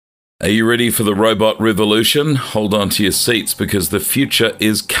Are you ready for the robot revolution? Hold on to your seats because the future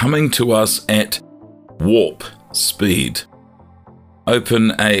is coming to us at warp speed.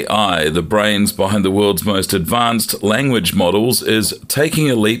 OpenAI, the brains behind the world's most advanced language models, is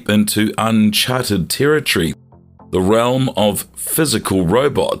taking a leap into uncharted territory, the realm of physical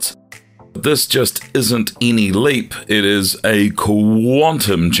robots. This just isn't any leap, it is a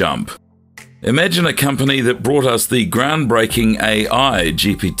quantum jump. Imagine a company that brought us the groundbreaking AI,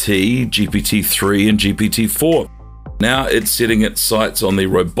 GPT, GPT-3 and GPT-4. Now it's setting its sights on the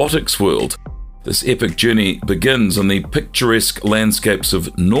robotics world. This epic journey begins in the picturesque landscapes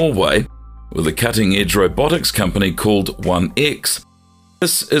of Norway with a cutting-edge robotics company called 1X.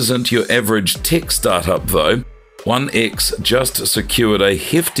 This isn't your average tech startup though. 1X just secured a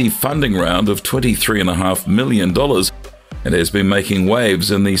hefty funding round of $23.5 million and has been making waves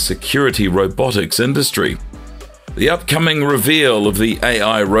in the security robotics industry. The upcoming reveal of the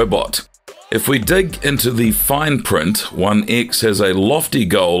AI robot. If we dig into the fine print, 1X has a lofty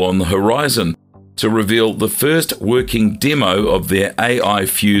goal on the horizon to reveal the first working demo of their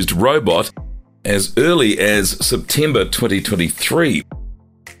AI-fused robot as early as September 2023.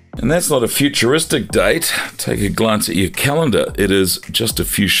 And that's not a futuristic date. Take a glance at your calendar. It is just a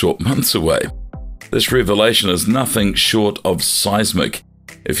few short months away. This revelation is nothing short of seismic.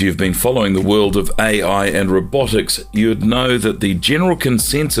 If you've been following the world of AI and robotics, you'd know that the general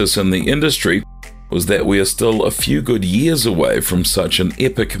consensus in the industry was that we are still a few good years away from such an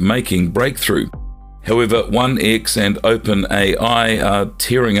epic-making breakthrough. However, 1X and OpenAI are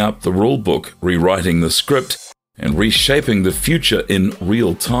tearing up the rulebook, rewriting the script, and reshaping the future in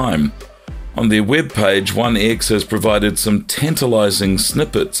real time. On their webpage, 1X has provided some tantalizing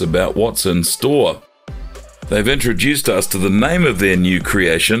snippets about what's in store. They've introduced us to the name of their new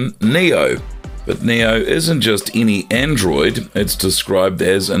creation, Neo. But Neo isn't just any android, it's described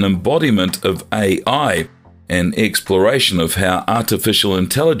as an embodiment of AI, an exploration of how artificial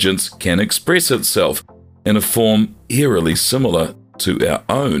intelligence can express itself in a form eerily similar to our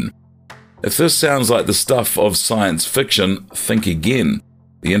own. If this sounds like the stuff of science fiction, think again.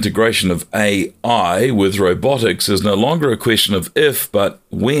 The integration of AI with robotics is no longer a question of if, but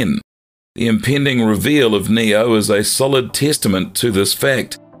when. The impending reveal of Neo is a solid testament to this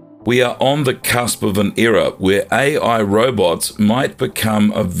fact. We are on the cusp of an era where AI robots might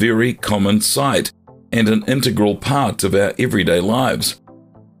become a very common sight and an integral part of our everyday lives.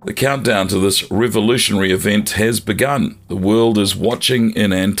 The countdown to this revolutionary event has begun. The world is watching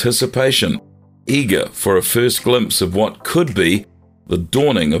in anticipation, eager for a first glimpse of what could be the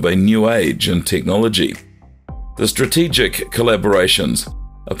dawning of a new age in technology. The strategic collaborations.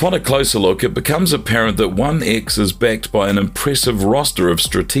 Upon a closer look, it becomes apparent that 1X is backed by an impressive roster of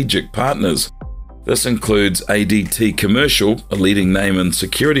strategic partners. This includes ADT Commercial, a leading name in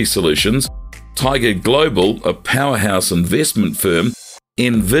security solutions, Tiger Global, a powerhouse investment firm,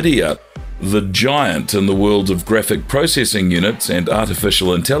 NVIDIA, the giant in the world of graphic processing units and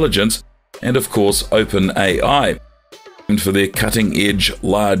artificial intelligence, and of course OpenAI, for their cutting-edge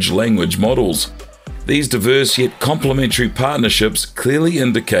large language models. These diverse yet complementary partnerships clearly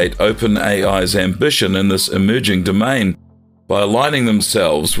indicate OpenAI's ambition in this emerging domain. By aligning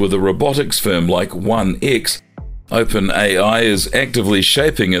themselves with a robotics firm like 1X, OpenAI is actively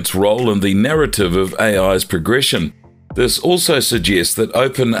shaping its role in the narrative of AI's progression. This also suggests that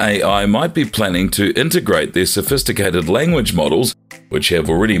OpenAI might be planning to integrate their sophisticated language models, which have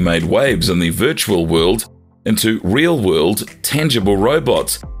already made waves in the virtual world, into real-world, tangible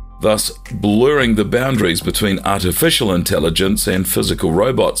robots, thus blurring the boundaries between artificial intelligence and physical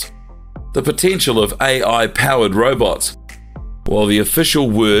robots. The potential of AI-powered robots. While the official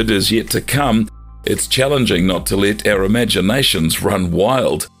word is yet to come, it's challenging not to let our imaginations run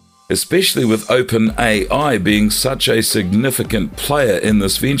wild, especially with OpenAI being such a significant player in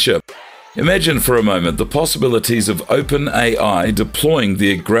this venture. Imagine for a moment the possibilities of OpenAI deploying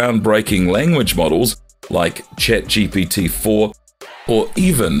their groundbreaking language models like ChatGPT-4 or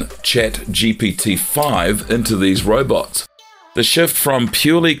even ChatGPT-5 into these robots. The shift from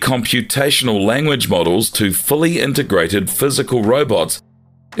purely computational language models to fully integrated physical robots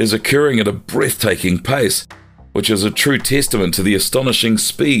is occurring at a breathtaking pace, which is a true testament to the astonishing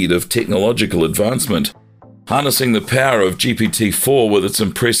speed of technological advancement. Harnessing the power of GPT-4 with its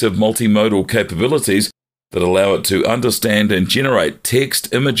impressive multimodal capabilities that allow it to understand and generate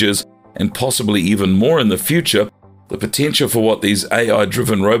text, images, and possibly even more in the future, the potential for what these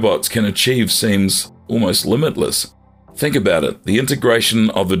AI-driven robots can achieve seems almost limitless. Think about it, the integration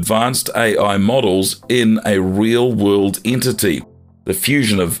of advanced AI models in a real-world entity, the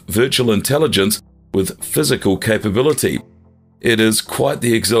fusion of virtual intelligence with physical capability. It is quite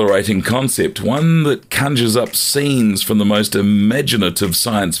the exhilarating concept, one that conjures up scenes from the most imaginative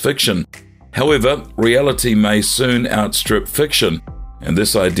science fiction. However, reality may soon outstrip fiction, and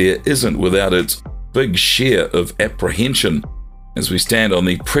this idea isn't without its big share of apprehension. As we stand on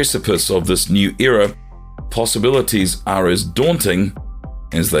the precipice of this new era, possibilities are as daunting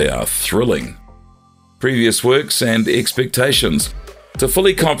as they are thrilling. Previous works and expectations. To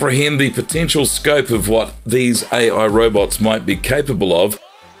fully comprehend the potential scope of what these AI robots might be capable of,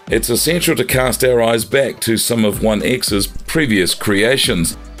 it's essential to cast our eyes back to some of 1X's previous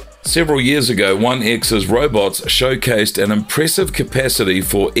creations. Several years ago, 1X's robots showcased an impressive capacity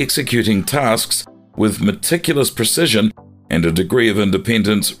for executing tasks with meticulous precision and a degree of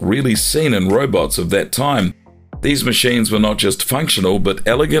independence rarely seen in robots of that time. These machines were not just functional, but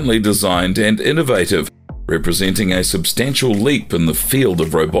elegantly designed and innovative, representing a substantial leap in the field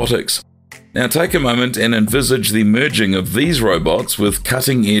of robotics. Now take a moment and envisage the merging of these robots with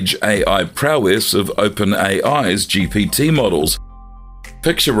cutting-edge AI prowess of OpenAI's GPT models.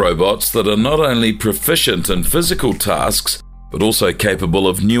 Picture robots that are not only proficient in physical tasks, but also capable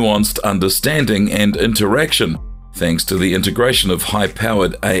of nuanced understanding and interaction, thanks to the integration of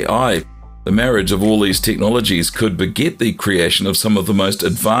high-powered AI. The marriage of all these technologies could beget the creation of some of the most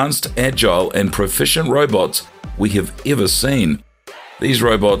advanced, agile, and proficient robots we have ever seen. These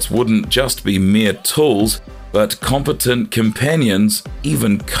robots wouldn't just be mere tools, but competent companions,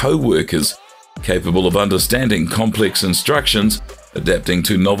 even co-workers, capable of understanding complex instructions, adapting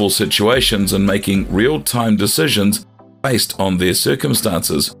to novel situations, and making real-time decisions based on their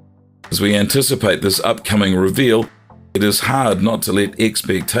circumstances. As we anticipate this upcoming reveal, it is hard not to let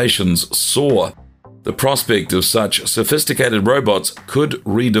expectations soar. The prospect of such sophisticated robots could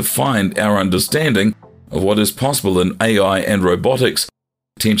redefine our understanding of what is possible in AI and robotics,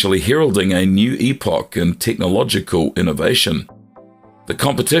 potentially heralding a new epoch in technological innovation. The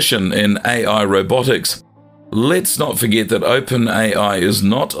competition in AI robotics. Let's not forget that OpenAI is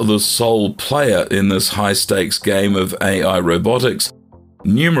not the sole player in this high-stakes game of AI robotics.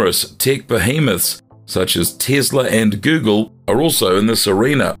 Numerous tech behemoths, such as Tesla and Google, are also in this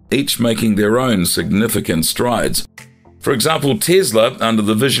arena, each making their own significant strides. For example, Tesla, under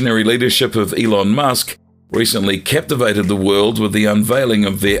the visionary leadership of Elon Musk, recently captivated the world with the unveiling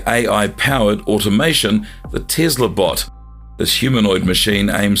of their AI-powered automation, the Tesla bot. This humanoid machine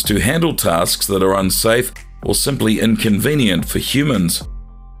aims to handle tasks that are unsafe or simply inconvenient for humans.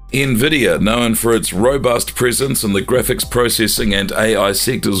 NVIDIA, known for its robust presence in the graphics processing and AI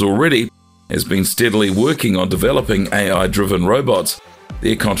sectors already, has been steadily working on developing AI-driven robots.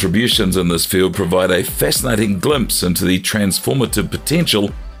 Their contributions in this field provide a fascinating glimpse into the transformative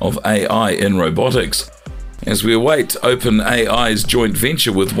potential of AI in robotics. As we await OpenAI's joint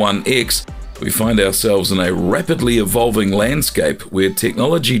venture with 1X, we find ourselves in a rapidly evolving landscape where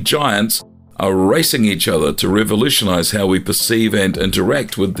technology giants are racing each other to revolutionize how we perceive and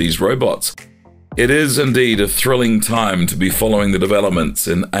interact with these robots. It is indeed a thrilling time to be following the developments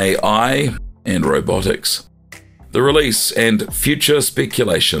in AI and robotics. The release and future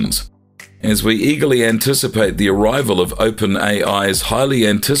speculations. As we eagerly anticipate the arrival of OpenAI's highly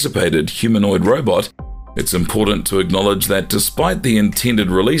anticipated humanoid robot, it's important to acknowledge that despite the intended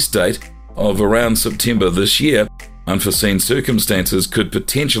release date of around September this year, unforeseen circumstances could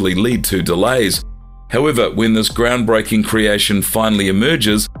potentially lead to delays. However, when this groundbreaking creation finally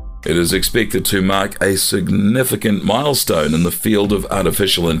emerges, it is expected to mark a significant milestone in the field of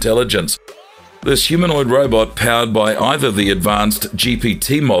artificial intelligence. This humanoid robot, powered by either the advanced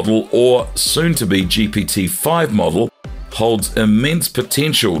GPT model or soon-to-be GPT-5 model, holds immense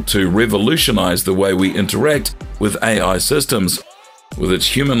potential to revolutionize the way we interact with AI systems. With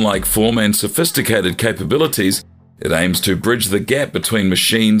its human-like form and sophisticated capabilities, it aims to bridge the gap between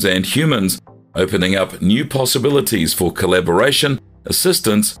machines and humans, opening up new possibilities for collaboration,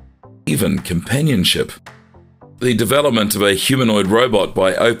 assistance, even companionship. The development of a humanoid robot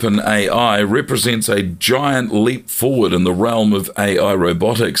by OpenAI represents a giant leap forward in the realm of AI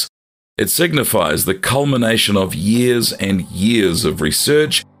robotics. It signifies the culmination of years and years of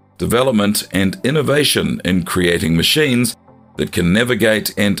research, development, and innovation in creating machines that can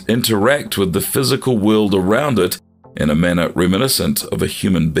navigate and interact with the physical world around it in a manner reminiscent of a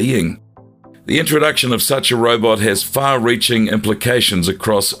human being. The introduction of such a robot has far-reaching implications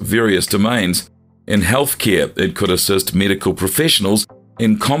across various domains. In healthcare, it could assist medical professionals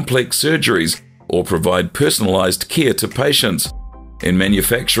in complex surgeries or provide personalized care to patients. In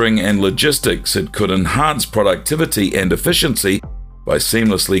manufacturing and logistics, it could enhance productivity and efficiency by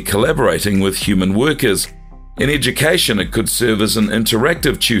seamlessly collaborating with human workers. In education, it could serve as an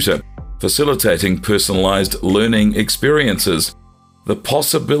interactive tutor, facilitating personalized learning experiences. The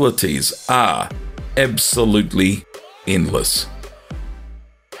possibilities are absolutely endless.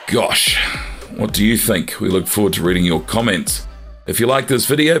 Gosh, what do you think? We look forward to reading your comments. If you like this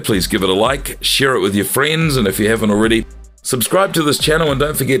video, please give it a like, share it with your friends, and if you haven't already, subscribe to this channel and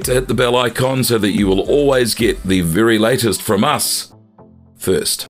don't forget to hit the bell icon so that you will always get the very latest from us first.